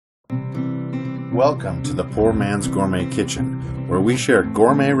Welcome to the Poor Man's Gourmet Kitchen, where we share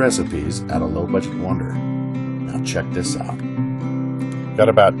gourmet recipes at a low-budget wonder. Now check this out. Got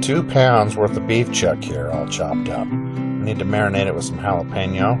about 2 pounds worth of beef chuck here, all chopped up. We need to marinate it with some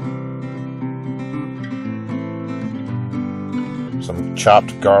jalapeno, some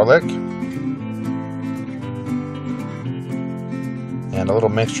chopped garlic, and a little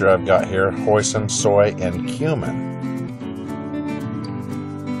mixture I've got here, hoisin, soy, and cumin.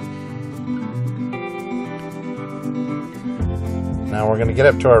 Now we're going to get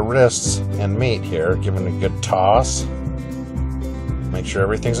up to our wrists in meat here, give it a good toss. Make sure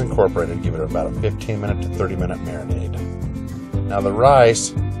everything's incorporated. Give it about a 15-minute to 30-minute marinade. Now the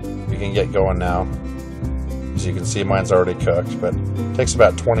rice, we can get going now. As you can see, mine's already cooked, but it takes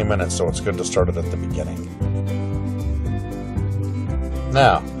about 20 minutes, so it's good to start it at the beginning.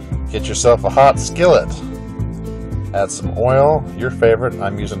 Now, get yourself a hot skillet. Add some oil, your favorite.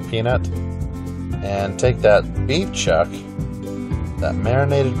 I'm using peanut. And take that beef chuck. That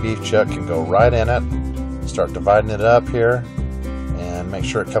marinated beef chuck can go right in it. Start dividing it up here and make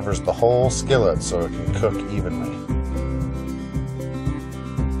sure it covers the whole skillet so it can cook evenly.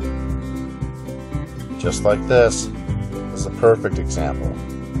 Just like this. This is a perfect example.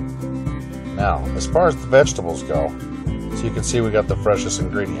 Now, as far as the vegetables go, so you can see we got the freshest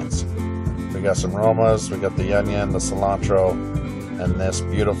ingredients. We got some romas, we got the onion, the cilantro, and this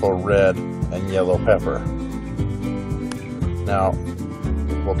beautiful red and yellow pepper. Now,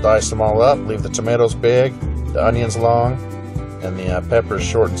 we'll dice them all up, leave the tomatoes big, the onions long, and the peppers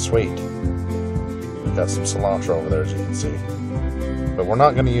short and sweet. We've got some cilantro over there, as you can see. But we're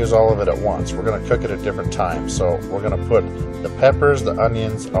not going to use all of it at once. We're going to cook it at different times. So we're going to put the peppers, the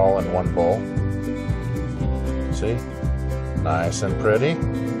onions, all in one bowl. See? Nice and pretty.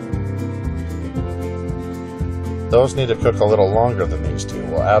 Those need to cook a little longer than these two.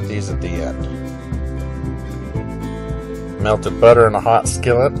 We'll add these at the end. Melted butter in a hot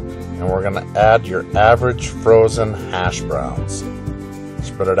skillet, and we're going to add your average frozen hash browns.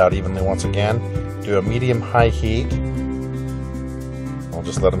 Spread it out evenly once again. Do a medium-high heat. We'll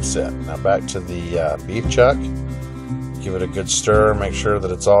just let them sit. Now back to the beef chuck. Give it a good stir. Make sure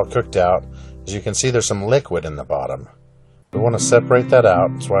that it's all cooked out. As you can see, there's some liquid in the bottom. We want to separate that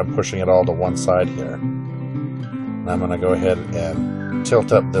out. That's why I'm pushing it all to one side here. And I'm going to go ahead and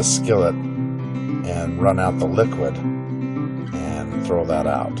tilt up this skillet and run out the liquid. Throw that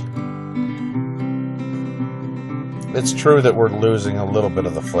out. It's true that we're losing a little bit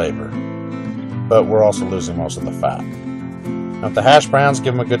of the flavor, but we're also losing most of the fat. Now with the hash browns,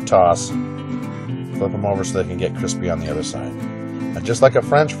 give them a good toss. Flip them over so they can get crispy on the other side. And just like a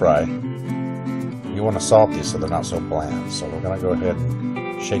French fry, you want to salt these so they're not so bland. So we're going to go ahead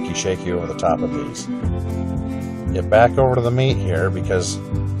and shaky over the top of these. Get back over to the meat here, because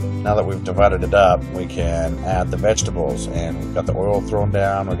now that we've divided it up, we can add the vegetables, and we've got the oil thrown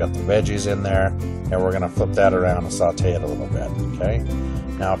down, we've got the veggies in there, and we're going to flip that around and saute it a little bit, okay?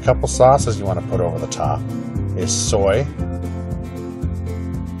 Now a couple sauces you want to put over the top is soy,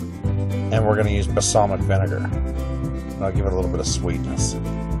 and we're going to use balsamic vinegar. That'll give it a little bit of sweetness.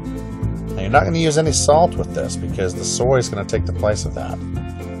 Now you're not going to use any salt with this, because the soy is going to take the place of that.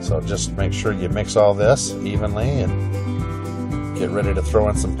 So just make sure you mix all this evenly, and get ready to throw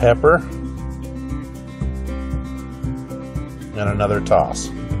in some pepper and another toss.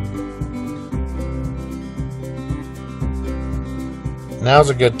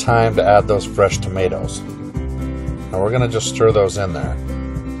 Now's a good time to add those fresh tomatoes. Now we're going to just stir those in there.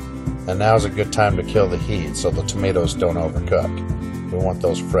 And now's a good time to kill the heat so the tomatoes don't overcook. We want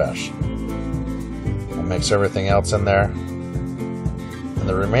those fresh. We'll mix everything else in there. And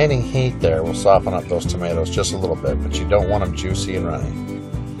the remaining heat there will soften up those tomatoes just a little bit, but you don't want them juicy and runny.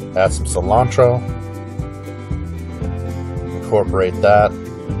 Add some cilantro, incorporate that,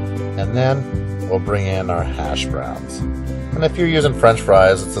 and then we'll bring in our hash browns. And if you're using French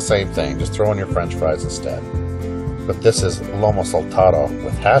fries, it's the same thing. Just throw in your French fries instead. But this is Lomo Saltado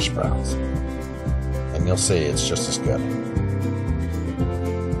with hash browns. And you'll see it's just as good.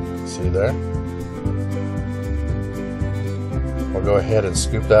 See there? We'll go ahead and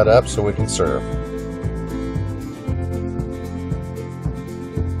scoop that up so we can serve.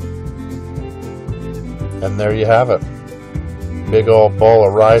 And there you have it. Big old bowl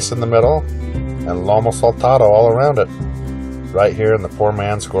of rice in the middle and Lomo Saltado all around it. Right here in the Poor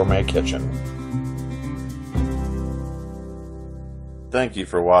Man's Gourmet Kitchen. Thank you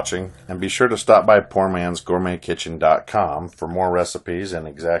for watching, and be sure to stop by poormansgourmetkitchen.com for more recipes and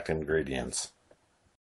exact ingredients.